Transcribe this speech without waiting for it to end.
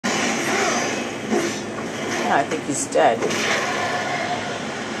Yeah, I think he's dead.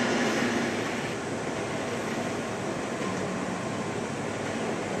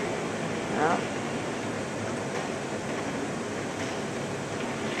 No.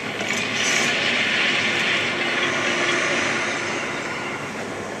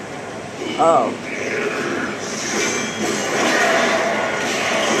 Oh.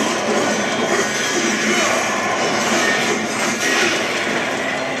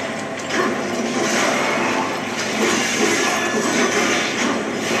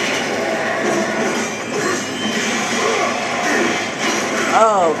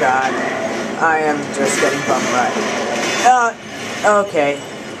 Oh god. I am just getting bum right. Okay.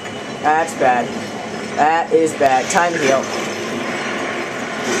 That's bad. That is bad. Time to heal.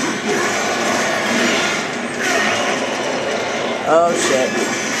 Oh shit.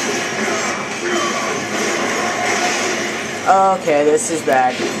 Okay, this is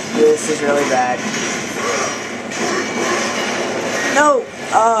bad. This is really bad. No!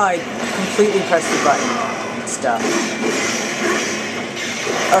 Oh, I completely pressed the button and stuff.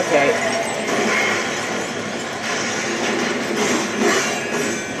 Okay.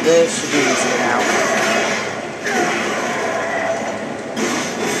 This should be easier now.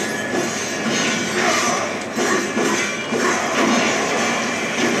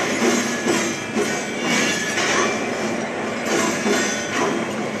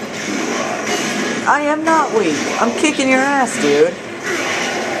 I am not weak. I'm kicking your ass, dude.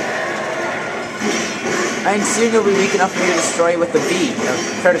 I assume you'll be weak enough for me to destroy you with the B, or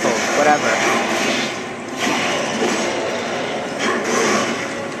critical, whatever.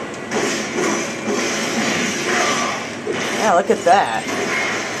 Yeah, look at that.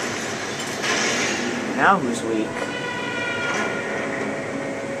 Now who's weak?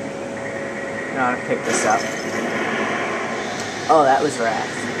 Now I'm gonna pick this up. Oh, that was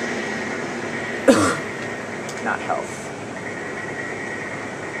wrath. Not health.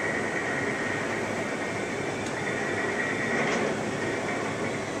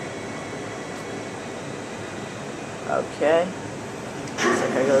 Okay. Looks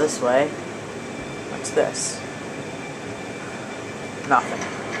like I go this way. What's this? Nothing.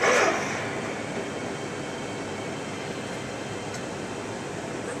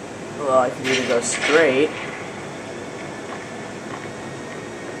 Well, I can either go straight.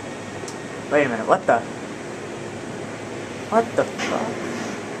 Wait a minute, what the? What the fuck?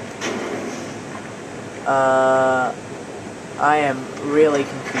 I am really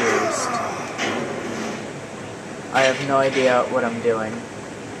confused. I have no idea what I'm doing.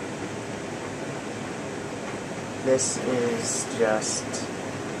 This is just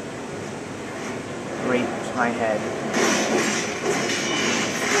raped my head.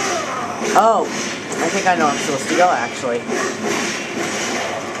 Oh! I think I know where I'm supposed to go, actually.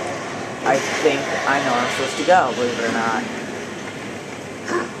 I think I know where I'm supposed to go, believe it or not.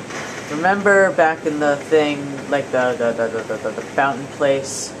 Remember back in the thing, like the fountain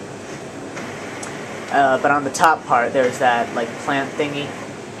place? But on the top part, there's that, like, plant thingy.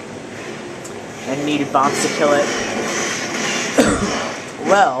 And needed bombs to kill it.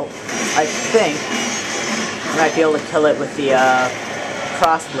 Well, I think I might be able to kill it with the,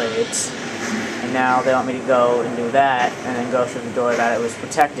 crossblades. And now they want me to go and do that, and then go through the door that it was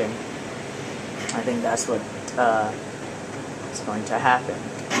protecting. I think that's what, is going to happen.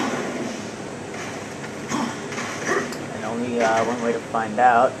 And only, one way to find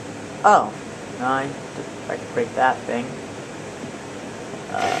out. Oh! If I could break that thing.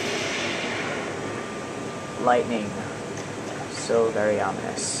 Lightning. So very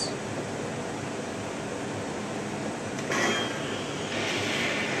ominous.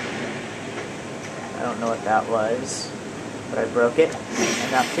 I don't know what that was, but I broke it,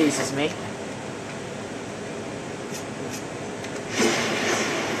 and that pleases me.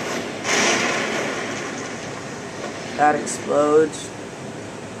 That explodes,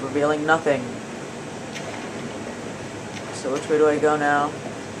 revealing nothing. So which way do I go now?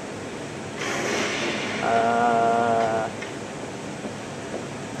 I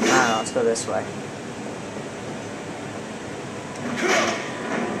don't know, let's go this way.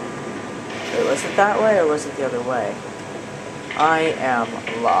 Wait, was it that way or was it the other way? I am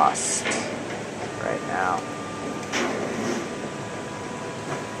lost right now.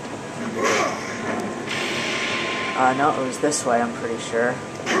 No, it was this way, I'm pretty sure.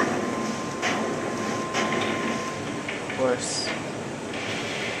 Of course,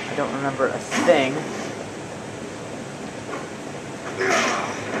 I don't remember a thing.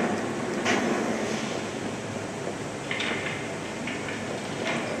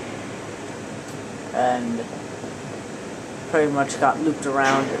 And pretty much got looped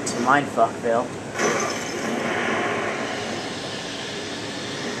around into Mindfuckville.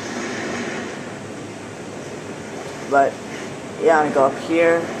 But yeah, I'm gonna go up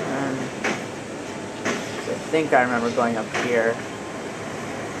here, and I think I remember going up here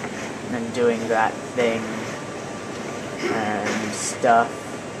and then doing that thing and stuff.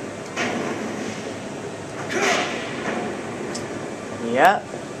 Yep.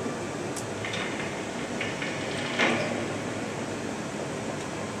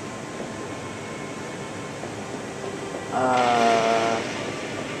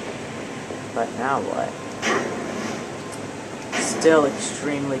 But now what? Still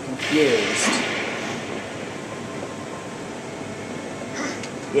extremely confused.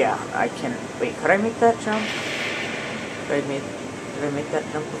 Yeah, I can. Wait, could I make that jump? Did I make that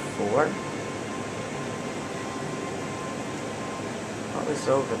jump before? What was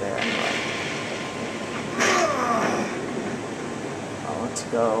over there anyway? Oh, let's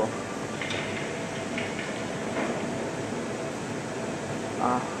go.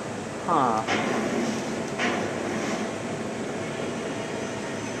 Huh.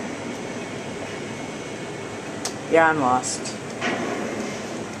 Yeah, I'm lost.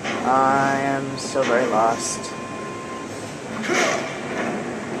 I am so very lost.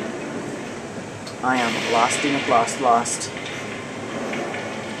 I am losty McLost.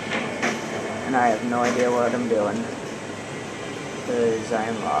 And I have no idea what I'm doing. Because I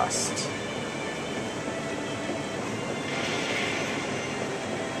am lost.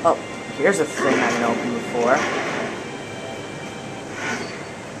 Oh, here's a thing I haven't opened before.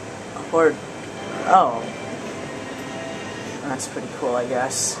 Or, oh. That's pretty cool, I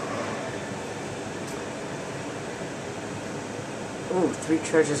guess. Ooh, 3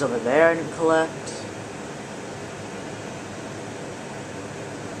 treasures over there I didn't collect.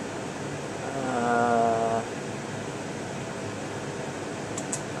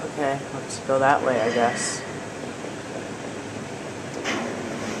 Okay, let's go that way, I guess.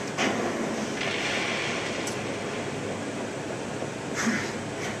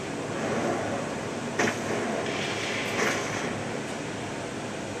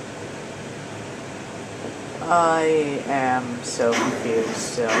 I am so confused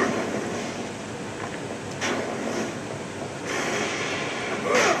still.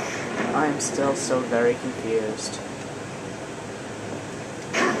 I am still so very confused.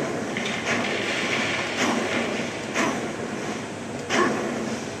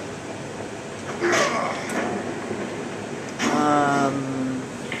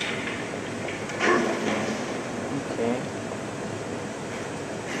 Okay.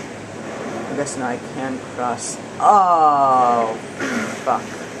 I guess now I can cross. Oh, fuck.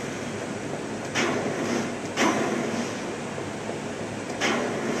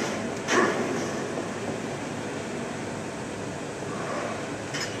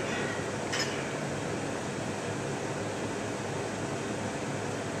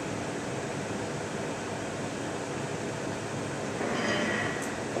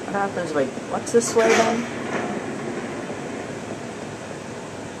 What happens? Wait, what's this way then?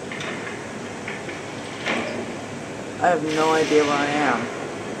 I have no idea where I am.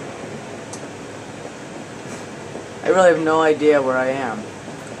 I really have no idea where I am.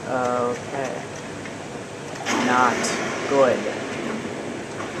 Okay. Not good.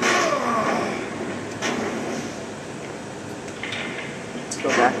 Let's go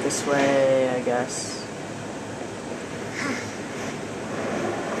back this way, I guess.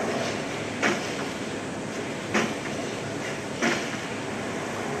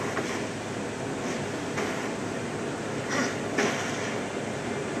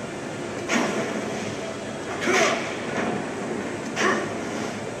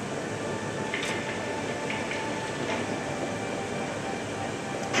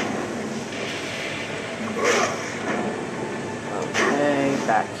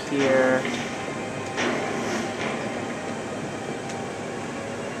 Back here.